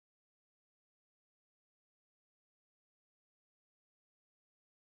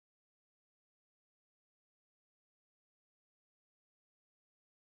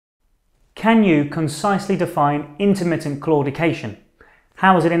Can you concisely define intermittent claudication?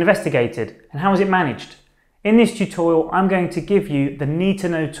 How is it investigated and how is it managed? In this tutorial, I'm going to give you the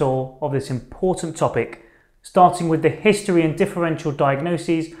need-to-know tour of this important topic, starting with the history and differential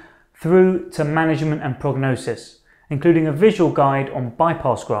diagnoses through to management and prognosis, including a visual guide on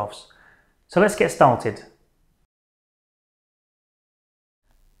bypass grafts. So let's get started.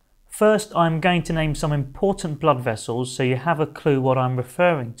 First, I'm going to name some important blood vessels so you have a clue what I'm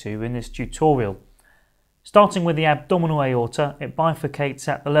referring to in this tutorial. Starting with the abdominal aorta, it bifurcates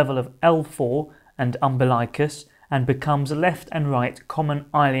at the level of L4 and umbilicus and becomes left and right common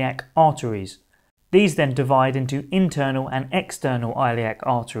iliac arteries. These then divide into internal and external iliac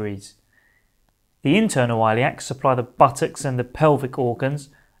arteries. The internal iliacs supply the buttocks and the pelvic organs,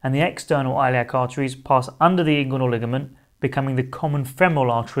 and the external iliac arteries pass under the inguinal ligament, becoming the common femoral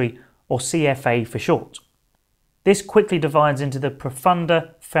artery, or CFA for short. This quickly divides into the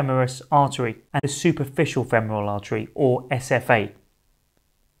profunda femoris artery and the superficial femoral artery, or SFA.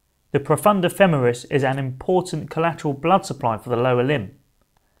 The profunda femoris is an important collateral blood supply for the lower limb.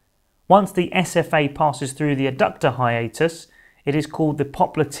 Once the SFA passes through the adductor hiatus, it is called the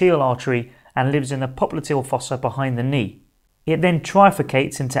popliteal artery and lives in the popliteal fossa behind the knee. It then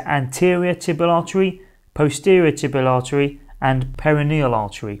trifurcates into anterior tibial artery, posterior tibial artery and perineal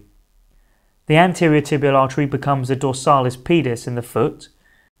artery. The anterior tibial artery becomes the dorsalis pedis in the foot,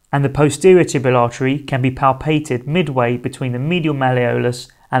 and the posterior tibial artery can be palpated midway between the medial malleolus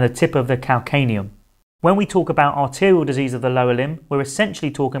and the tip of the calcaneum. When we talk about arterial disease of the lower limb, we're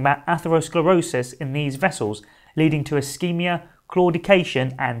essentially talking about atherosclerosis in these vessels, leading to ischemia,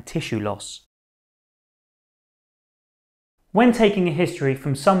 claudication and tissue loss. When taking a history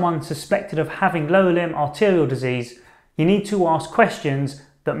from someone suspected of having lower limb arterial disease, you need to ask questions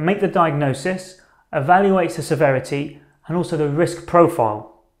that make the diagnosis, evaluates the severity and also the risk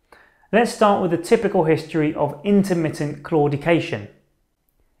profile. Let's start with a typical history of intermittent claudication.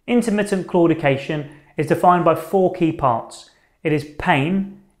 Intermittent claudication is defined by four key parts. It is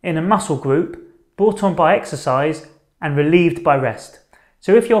pain in a muscle group brought on by exercise and relieved by rest.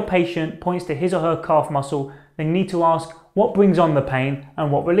 So if your patient points to his or her calf muscle, then you need to ask what brings on the pain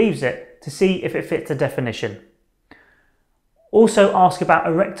and what relieves it to see if it fits the definition. Also ask about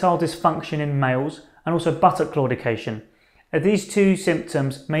erectile dysfunction in males and also buttock claudication, as these two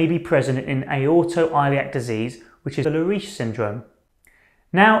symptoms may be present in aortoiliac disease, which is a Leriche syndrome.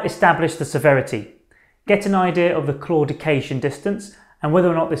 Now establish the severity. Get an idea of the claudication distance and whether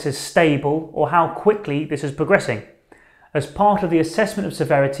or not this is stable or how quickly this is progressing. As part of the assessment of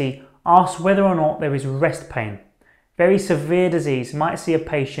severity, ask whether or not there is rest pain. Very severe disease might see a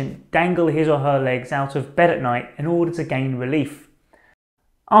patient dangle his or her legs out of bed at night in order to gain relief.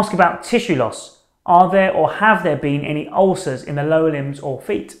 Ask about tissue loss. Are there or have there been any ulcers in the lower limbs or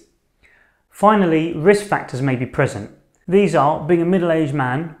feet? Finally, risk factors may be present. These are being a middle-aged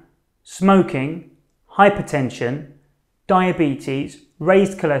man, smoking, hypertension, diabetes,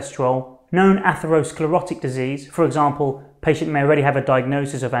 raised cholesterol, known atherosclerotic disease, for example, patient may already have a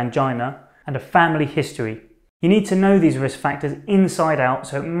diagnosis of angina, and a family history. You need to know these risk factors inside out,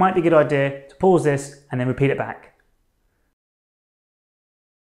 so it might be a good idea to pause this and then repeat it back.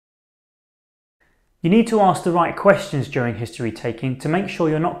 You need to ask the right questions during history taking to make sure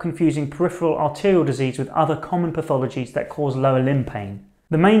you're not confusing peripheral arterial disease with other common pathologies that cause lower limb pain.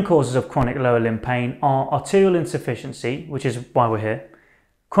 The main causes of chronic lower limb pain are arterial insufficiency, which is why we're here,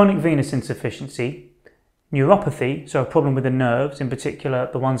 chronic venous insufficiency, neuropathy, so a problem with the nerves, in particular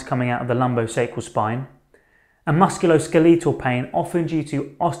the ones coming out of the lumbosacral spine, and musculoskeletal pain, often due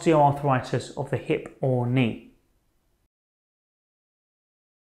to osteoarthritis of the hip or knee.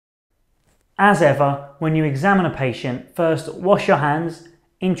 As ever, when you examine a patient, first wash your hands,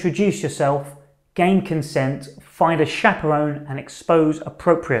 introduce yourself, gain consent, find a chaperone and expose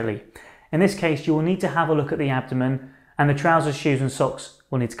appropriately. In this case, you will need to have a look at the abdomen and the trousers, shoes and socks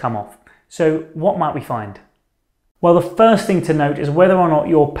will need to come off. So what might we find? Well, the first thing to note is whether or not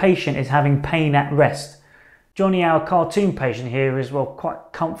your patient is having pain at rest. Johnny, our cartoon patient here, is well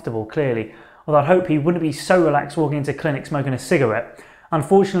quite comfortable clearly, although I hope he wouldn't be so relaxed walking into clinic smoking a cigarette.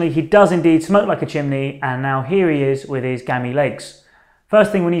 Unfortunately, he does indeed smoke like a chimney, and now here he is with his gammy legs.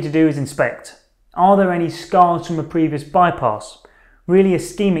 First thing we need to do is inspect. Are there any scars from a previous bypass? Really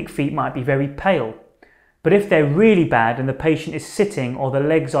ischemic feet might be very pale. But if they're really bad and the patient is sitting or the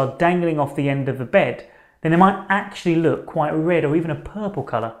legs are dangling off the end of the bed, then they might actually look quite red or even a purple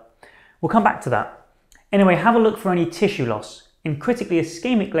colour. We'll come back to that. Anyway, have a look for any tissue loss. In critically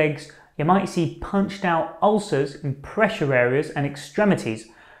ischemic legs, you might see punched out ulcers in pressure areas and extremities,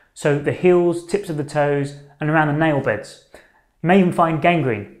 so the heels, tips of the toes and around the nail beds. You may even find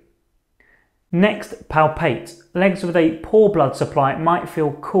gangrene. Next, palpate. Legs with a poor blood supply might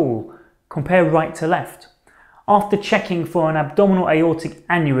feel cool. Compare right to left. After checking for an abdominal aortic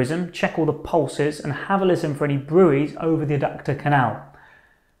aneurysm, check all the pulses and have a listen for any bruits over the adductor canal.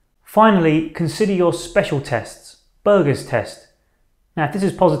 Finally, consider your special tests. Berger's test. Now, if this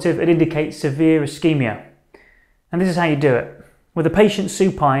is positive, it indicates severe ischemia. And this is how you do it. With the patient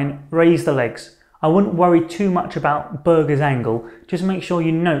supine, raise the legs. I wouldn't worry too much about Berger's angle, just make sure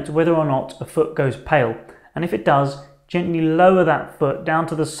you note whether or not a foot goes pale. And if it does, gently lower that foot down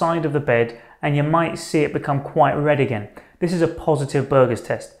to the side of the bed and you might see it become quite red again. This is a positive Berger's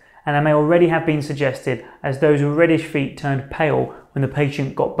test, and it may already have been suggested as those reddish feet turned pale when the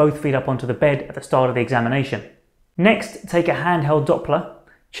patient got both feet up onto the bed at the start of the examination. Next, take a handheld Doppler,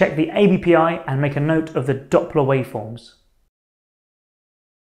 check the ABPI and make a note of the Doppler waveforms.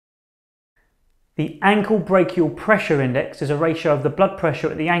 The ankle brachial pressure index is a ratio of the blood pressure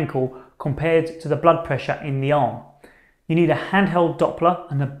at the ankle compared to the blood pressure in the arm. You need a handheld Doppler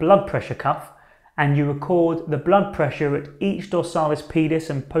and a blood pressure cuff, and you record the blood pressure at each dorsalis pedis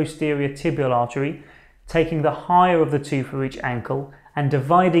and posterior tibial artery, taking the higher of the two for each ankle and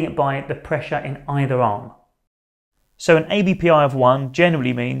dividing it by the pressure in either arm. So an ABPI of 1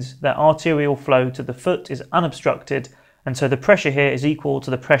 generally means that arterial flow to the foot is unobstructed, and so the pressure here is equal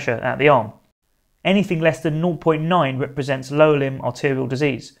to the pressure at the arm. Anything less than 0.9 represents lower limb arterial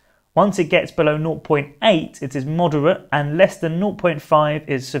disease. Once it gets below 0.8, it is moderate, and less than 0.5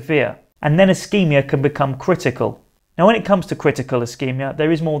 is severe. And then ischemia can become critical. Now, when it comes to critical ischemia,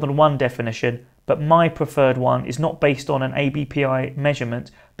 there is more than one definition, but my preferred one is not based on an ABPI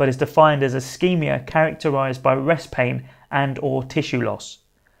measurement, but is defined as ischemia characterized by rest pain and/or tissue loss.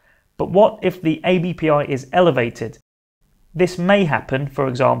 But what if the ABPI is elevated? This may happen, for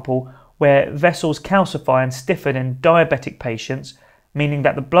example, where vessels calcify and stiffen in diabetic patients, meaning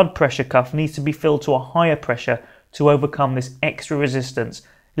that the blood pressure cuff needs to be filled to a higher pressure to overcome this extra resistance,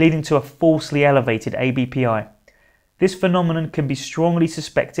 leading to a falsely elevated ABPI. This phenomenon can be strongly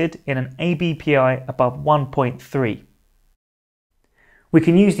suspected in an ABPI above 1.3. We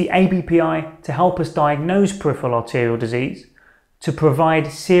can use the ABPI to help us diagnose peripheral arterial disease, to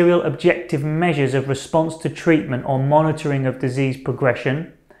provide serial objective measures of response to treatment or monitoring of disease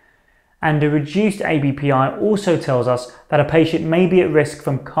progression, and a reduced ABPI also tells us that a patient may be at risk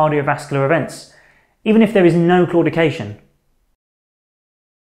from cardiovascular events, even if there is no claudication.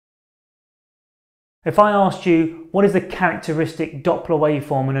 If I asked you what is the characteristic Doppler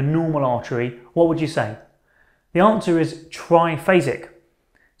waveform in a normal artery, what would you say? The answer is triphasic.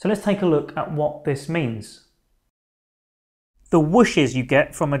 So let's take a look at what this means. The whooshes you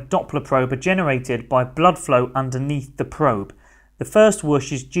get from a Doppler probe are generated by blood flow underneath the probe. The first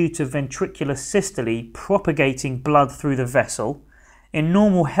whoosh is due to ventricular systole propagating blood through the vessel. In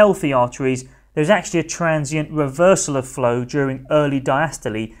normal healthy arteries, there's actually a transient reversal of flow during early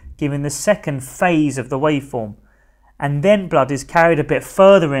diastole, giving the second phase of the waveform. And then blood is carried a bit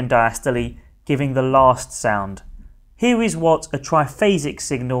further in diastole, giving the last sound. Here is what a triphasic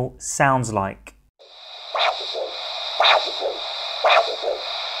signal sounds like.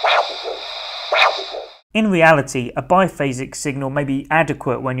 In reality, a biphasic signal may be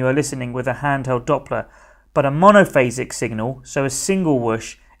adequate when you are listening with a handheld Doppler, but a monophasic signal, so a single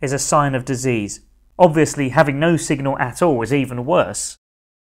whoosh, is a sign of disease. Obviously, having no signal at all is even worse.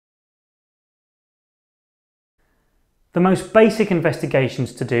 The most basic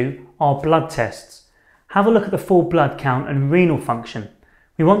investigations to do are blood tests. Have a look at the full blood count and renal function.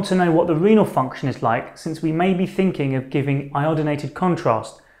 We want to know what the renal function is like, since we may be thinking of giving iodinated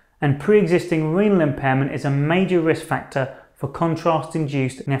contrast, and pre-existing renal impairment is a major risk factor for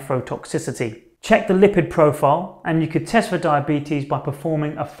contrast-induced nephrotoxicity. Check the lipid profile, and you could test for diabetes by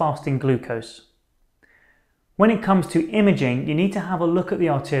performing a fasting glucose. When it comes to imaging, you need to have a look at the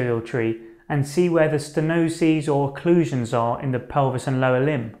arterial tree and see where the stenoses or occlusions are in the pelvis and lower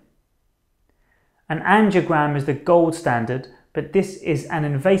limb. An angiogram is the gold standard, but this is an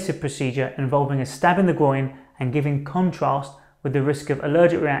invasive procedure involving a stab in the groin and giving contrast with the risk of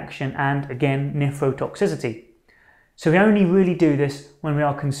allergic reaction and, again, nephrotoxicity. So we only really do this when we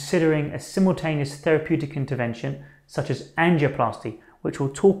are considering a simultaneous therapeutic intervention such as angioplasty, which we'll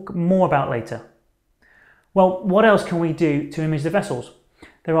talk more about later. Well, what else can we do to image the vessels?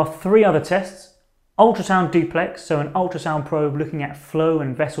 There are 3 other tests: ultrasound duplex, so an ultrasound probe looking at flow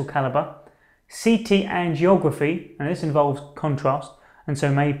and vessel caliber; CT angiography, and this involves contrast and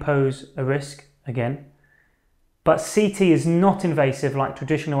so may pose a risk again. But CT is not invasive like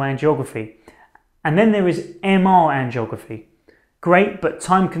traditional angiography. And then there is MR angiography. Great, but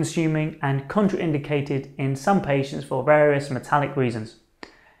time consuming and contraindicated in some patients for various metallic reasons.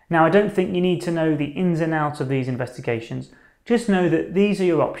 Now, I don't think you need to know the ins and outs of these investigations. Just know that these are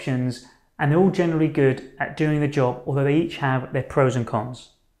your options and they're all generally good at doing the job, although they each have their pros and cons.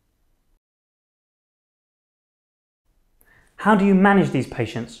 How do you manage these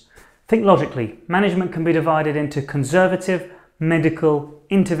patients? Think logically. Management can be divided into conservative, medical,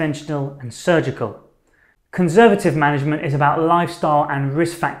 interventional, and surgical. Conservative management is about lifestyle and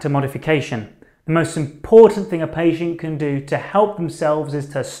risk factor modification. The most important thing a patient can do to help themselves is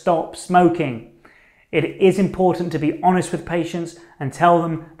to stop smoking. It is important to be honest with patients and tell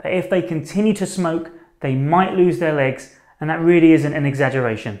them that if they continue to smoke, they might lose their legs, and that really isn't an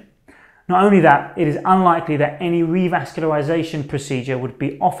exaggeration. Not only that, it is unlikely that any revascularization procedure would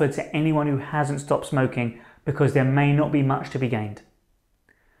be offered to anyone who hasn't stopped smoking because there may not be much to be gained.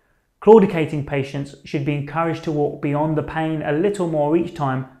 Claudicating patients should be encouraged to walk beyond the pain a little more each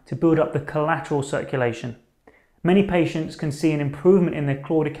time to build up the collateral circulation. Many patients can see an improvement in their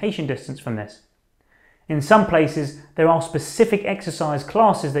claudication distance from this. In some places, there are specific exercise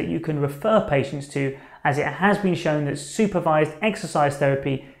classes that you can refer patients to, as it has been shown that supervised exercise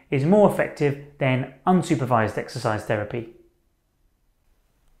therapy is more effective than unsupervised exercise therapy.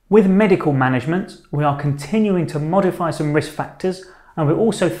 With medical management, we are continuing to modify some risk factors, and we're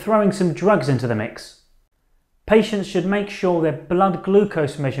also throwing some drugs into the mix. Patients should make sure their blood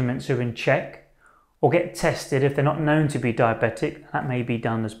glucose measurements are in check, or get tested if they're not known to be diabetic. That may be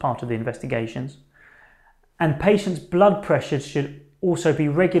done as part of the investigations. And patients' blood pressures should also be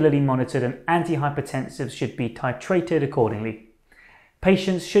regularly monitored, and antihypertensives should be titrated accordingly.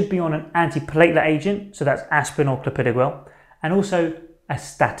 Patients should be on an antiplatelet agent, so that's aspirin or clopidogrel, and also a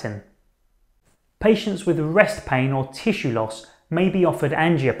statin. Patients with rest pain or tissue loss may be offered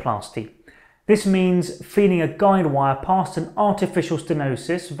angioplasty. This means feeding a guide wire past an artificial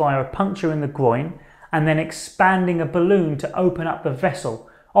stenosis via a puncture in the groin and then expanding a balloon to open up the vessel,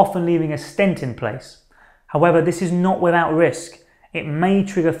 often leaving a stent in place. However, this is not without risk. It may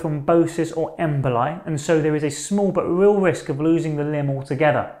trigger thrombosis or emboli, and so there is a small but real risk of losing the limb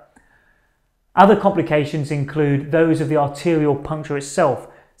altogether. Other complications include those of the arterial puncture itself,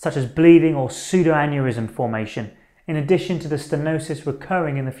 such as bleeding or pseudoaneurysm formation, in addition to the stenosis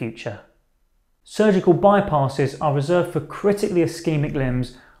recurring in the future. Surgical bypasses are reserved for critically ischemic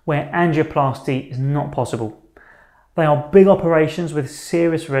limbs where angioplasty is not possible. They are big operations with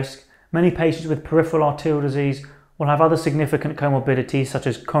serious risk. Many patients with peripheral arterial disease will have other significant comorbidities such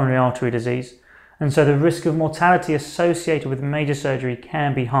as coronary artery disease, and so the risk of mortality associated with major surgery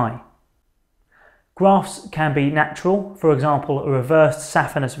can be high. Grafts can be natural, for example a reversed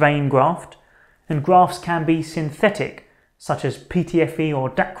saphenous vein graft, and grafts can be synthetic, such as PTFE or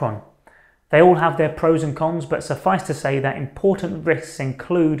Dacron. They all have their pros and cons, but suffice to say that important risks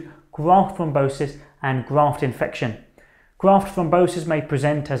include graft thrombosis and graft infection. Graft thrombosis may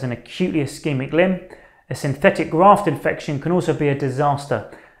present as an acutely ischemic limb. A synthetic graft infection can also be a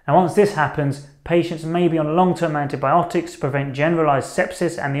disaster. And once this happens, patients may be on long-term antibiotics to prevent generalized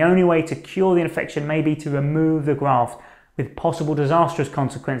sepsis, and the only way to cure the infection may be to remove the graft, with possible disastrous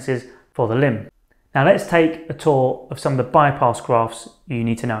consequences for the limb. Now let's take a tour of some of the bypass grafts you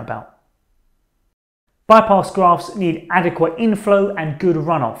need to know about. Bypass grafts need adequate inflow and good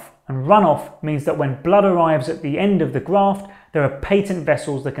runoff. And runoff means that when blood arrives at the end of the graft, there are patent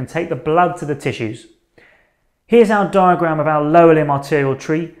vessels that can take the blood to the tissues. Here's our diagram of our lower limb arterial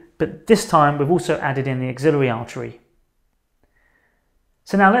tree, but this time we've also added in the axillary artery.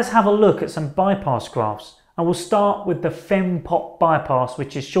 So now let's have a look at some bypass grafts, and we'll start with the fem-pop bypass,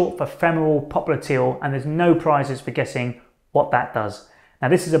 which is short for femoral popliteal, and there's no prizes for guessing what that does. Now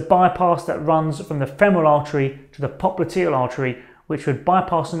this is a bypass that runs from the femoral artery to the popliteal artery, which would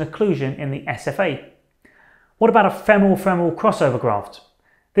bypass an occlusion in the SFA. What about a femoral-femoral crossover graft?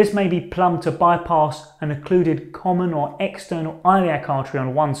 This may be plumbed to bypass an occluded common or external iliac artery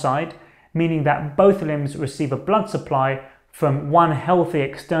on one side, meaning that both limbs receive a blood supply from one healthy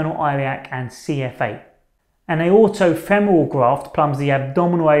external iliac and CFA. An aortofemoral graft plumbs the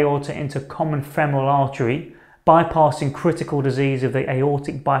abdominal aorta into common femoral artery, bypassing critical disease of the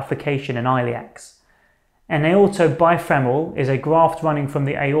aortic bifurcation in iliacs. An aortobifemoral is a graft running from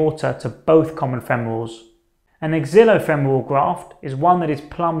the aorta to both common femorals. An axillofemoral graft is one that is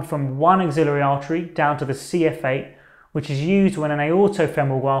plumbed from one axillary artery down to the CFA, which is used when an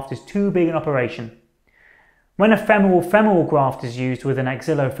aortofemoral graft is too big an operation. When a femoral-femoral graft is used with an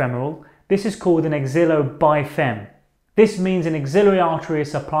axillofemoral, this is called an axillobifem. This means an axillary artery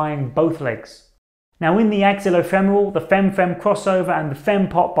is supplying both legs. Now in the axillofemoral, the fem-fem crossover and the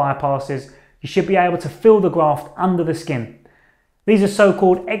fem-pop bypasses, you should be able to fill the graft under the skin. These are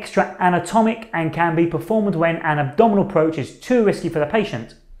so-called extra anatomic and can be performed when an abdominal approach is too risky for the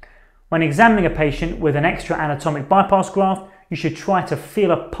patient. When examining a patient with an extra anatomic bypass graft, you should try to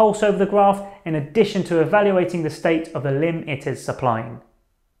feel a pulse over the graft in addition to evaluating the state of the limb it is supplying.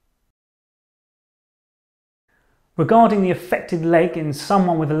 Regarding the affected leg in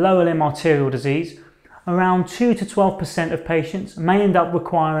someone with a lower limb arterial disease, around 2 to 12% of patients may end up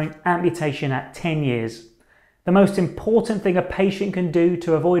requiring amputation at 10 years. The most important thing a patient can do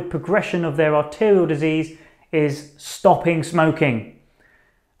to avoid progression of their arterial disease is stopping smoking.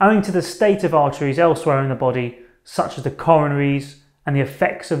 Owing to the state of arteries elsewhere in the body, such as the coronaries, and the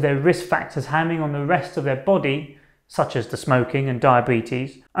effects of their risk factors having on the rest of their body, such as the smoking and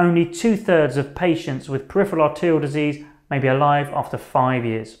diabetes, only 2/3 of patients with peripheral arterial disease may be alive after 5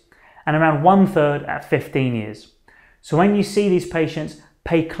 years, and around 1/3 at 15 years. So when you see these patients,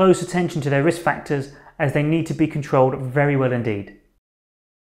 pay close attention to their risk factors as they need to be controlled very well indeed.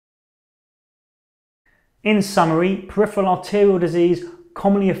 In summary, peripheral arterial disease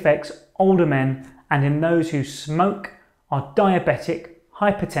commonly affects older men and in those who smoke, are diabetic,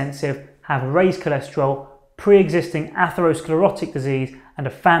 hypertensive, have raised cholesterol, pre-existing atherosclerotic disease and a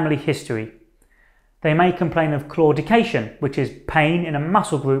family history. They may complain of claudication, which is pain in a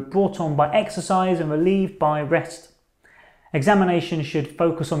muscle group brought on by exercise and relieved by rest. Examination should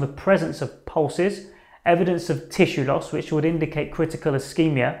focus on the presence of pulses, evidence of tissue loss, which would indicate critical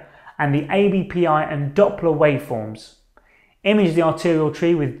ischemia, and the ABPI and Doppler waveforms. Image the arterial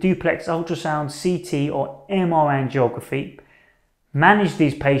tree with duplex ultrasound, CT or MR angiography. Manage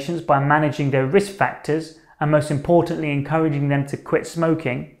these patients by managing their risk factors and most importantly encouraging them to quit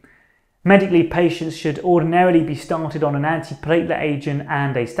smoking. Medically, patients should ordinarily be started on an antiplatelet agent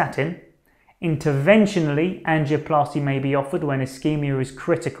and a statin. Interventionally, angioplasty may be offered when ischemia is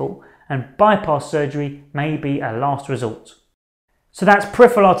critical, and bypass surgery may be a last resort. So that's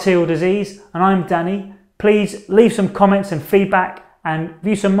peripheral arterial disease, and I'm Danny. Please leave some comments and feedback and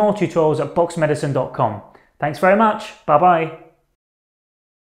view some more tutorials at boxmedicine.com. Thanks very much. Bye bye.